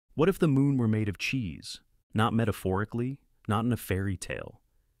What if the moon were made of cheese? Not metaphorically, not in a fairy tale.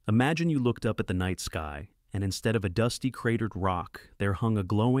 Imagine you looked up at the night sky, and instead of a dusty cratered rock, there hung a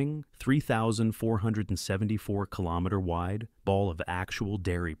glowing, 3,474-kilometer-wide ball of actual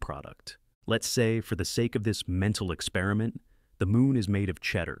dairy product. Let's say, for the sake of this mental experiment, the moon is made of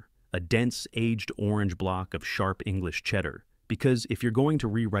cheddar, a dense, aged orange block of sharp English cheddar, because if you're going to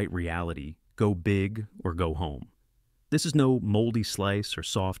rewrite reality, go big or go home. This is no moldy slice or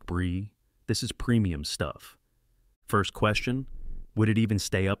soft brie. This is premium stuff. First question, would it even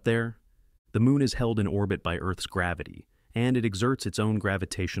stay up there? The moon is held in orbit by Earth's gravity, and it exerts its own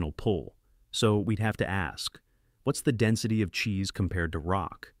gravitational pull. So we'd have to ask, what's the density of cheese compared to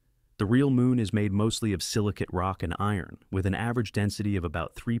rock? The real moon is made mostly of silicate rock and iron, with an average density of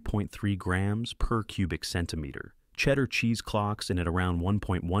about 3.3 grams per cubic centimeter. Cheddar cheese clocks in at around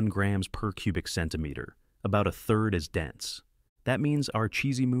 1.1 grams per cubic centimeter, about a third as dense. That means our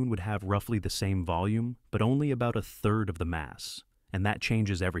cheesy moon would have roughly the same volume, but only about a third of the mass. And that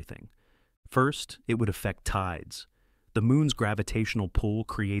changes everything. First, it would affect tides. The moon's gravitational pull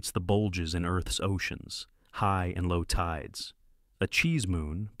creates the bulges in Earth's oceans, high and low tides. A cheese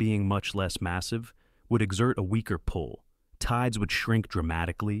moon, being much less massive, would exert a weaker pull. Tides would shrink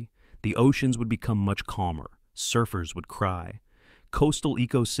dramatically, the oceans would become much calmer, surfers would cry. Coastal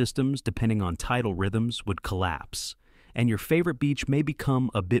ecosystems, depending on tidal rhythms, would collapse, and your favorite beach may become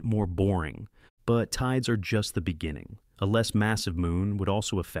a bit more boring. But tides are just the beginning. A less massive moon would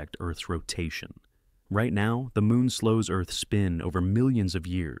also affect Earth's rotation. Right now, the moon slows Earth's spin over millions of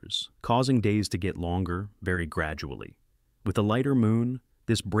years, causing days to get longer very gradually. With a lighter moon,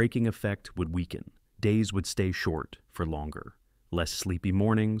 this braking effect would weaken. Days would stay short for longer. Less sleepy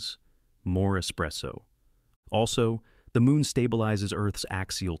mornings, more espresso. Also, the moon stabilizes Earth's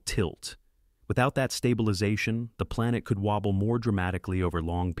axial tilt. Without that stabilization, the planet could wobble more dramatically over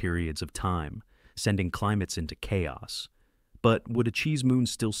long periods of time, sending climates into chaos. But would a cheese moon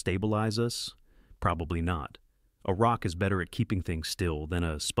still stabilize us? Probably not. A rock is better at keeping things still than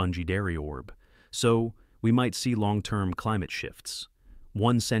a spongy dairy orb. So, we might see long-term climate shifts.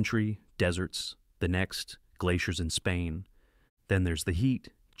 1 century, deserts. The next, glaciers in Spain. Then there's the heat,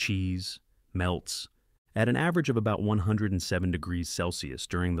 cheese, melts. At an average of about 107 degrees Celsius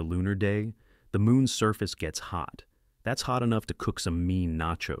during the lunar day, the moon's surface gets hot. That's hot enough to cook some mean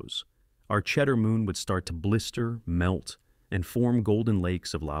nachos. Our cheddar moon would start to blister, melt, and form golden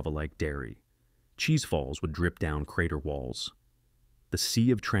lakes of lava-like dairy. Cheese falls would drip down crater walls. The Sea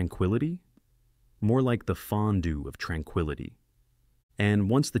of Tranquility? More like the fondue of tranquility. And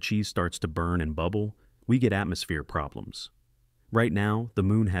once the cheese starts to burn and bubble, we get atmosphere problems. Right now, the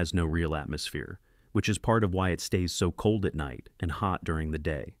moon has no real atmosphere, which is part of why it stays so cold at night and hot during the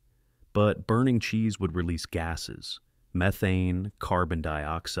day. But burning cheese would release gases, methane, carbon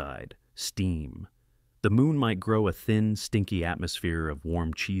dioxide, steam. The moon might grow a thin, stinky atmosphere of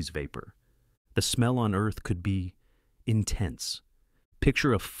warm cheese vapor. The smell on Earth could be intense.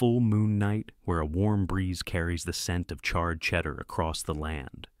 Picture a full moon night where a warm breeze carries the scent of charred cheddar across the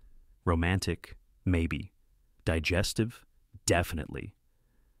land. Romantic? Maybe. Digestive? Definitely.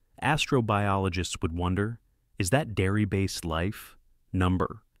 Astrobiologists would wonder, is that dairy-based life?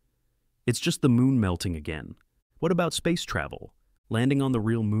 Number. It's just the moon melting again. What about space travel? Landing on the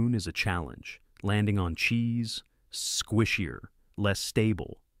real moon is a challenge. Landing on cheese? Squishier, less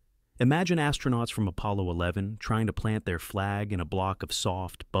stable. Imagine astronauts from Apollo 11 trying to plant their flag in a block of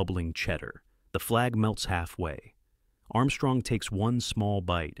soft, bubbling cheddar. The flag melts halfway. Armstrong takes one small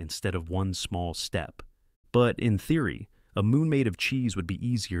bite instead of one small step. But in theory, a moon made of cheese would be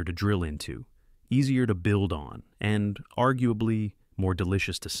easier to drill into, easier to build on, and arguably more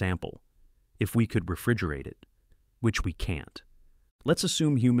delicious to sample, if we could refrigerate it, which we can't. Let's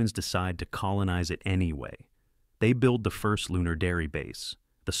assume humans decide to colonize it anyway. They build the first lunar dairy base.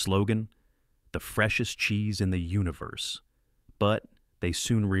 The slogan, the freshest cheese in the universe. But they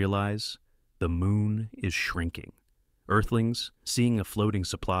soon realize the moon is shrinking. Earthlings, seeing a floating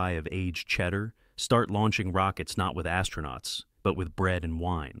supply of aged cheddar, start launching rockets not with astronauts, but with bread and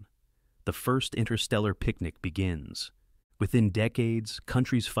wine. The first interstellar picnic begins. Within decades,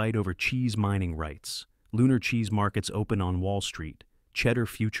 countries fight over cheese mining rights. Lunar cheese markets open on Wall Street. Cheddar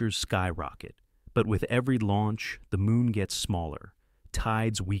futures skyrocket. But with every launch, the moon gets smaller.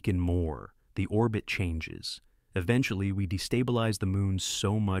 Tides weaken more. The orbit changes. Eventually, we destabilize the moon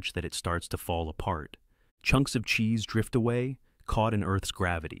so much that it starts to fall apart. Chunks of cheese drift away, caught in Earth's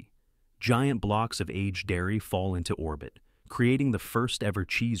gravity. Giant blocks of aged dairy fall into orbit, creating the first ever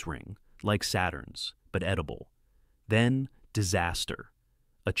cheese ring, like Saturn's, but edible. Then, disaster.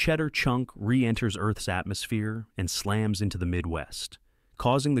 A cheddar chunk re-enters Earth's atmosphere and slams into the Midwest,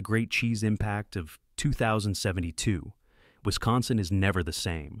 causing the Great Cheese Impact of 2072. Wisconsin is never the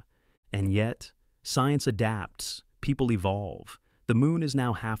same. And yet, science adapts, people evolve. The moon is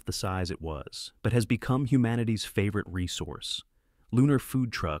now half the size it was, but has become humanity's favorite resource. Lunar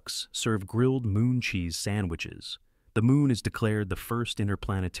food trucks serve grilled moon cheese sandwiches. The moon is declared the first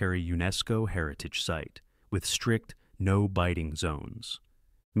interplanetary UNESCO heritage site, with strict no-biting zones.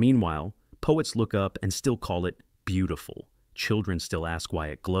 Meanwhile, poets look up and still call it beautiful. Children still ask why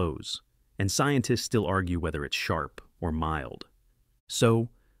it glows. And scientists still argue whether it's sharp or mild. So,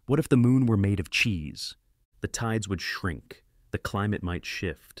 what if the moon were made of cheese? The tides would shrink. The climate might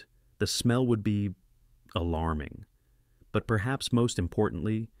shift. The smell would be alarming. But perhaps most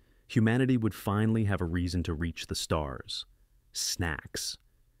importantly, humanity would finally have a reason to reach the stars. Snacks.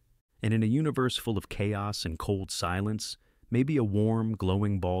 And in a universe full of chaos and cold silence, maybe a warm,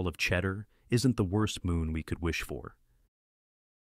 glowing ball of cheddar isn't the worst moon we could wish for.